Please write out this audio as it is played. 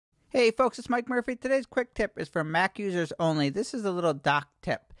Hey folks, it's Mike Murphy. Today's quick tip is for Mac users only. This is a little dock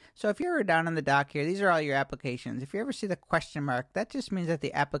tip. So if you're down on the dock here, these are all your applications. If you ever see the question mark, that just means that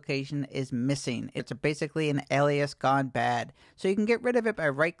the application is missing. It's basically an alias gone bad. So you can get rid of it by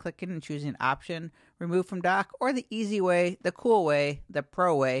right-clicking and choosing Option, Remove from Dock, or the easy way, the cool way, the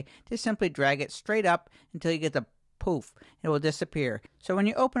pro way, just simply drag it straight up until you get the poof, it will disappear. So when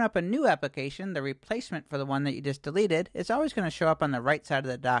you open up a new application, the replacement for the one that you just deleted, it's always going to show up on the right side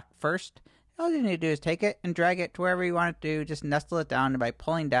of the dock first. All you need to do is take it and drag it to wherever you want it to. Just nestle it down by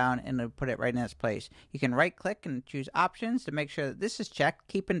pulling down and it'll put it right in its place. You can right click and choose options to make sure that this is checked,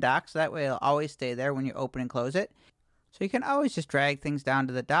 keep in dock, so that way it'll always stay there when you open and close it. So you can always just drag things down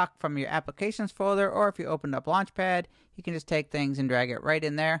to the dock from your applications folder, or if you opened up Launchpad, you can just take things and drag it right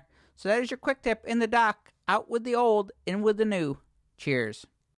in there. So that is your quick tip in the dock. Out with the old, in with the new. Cheers.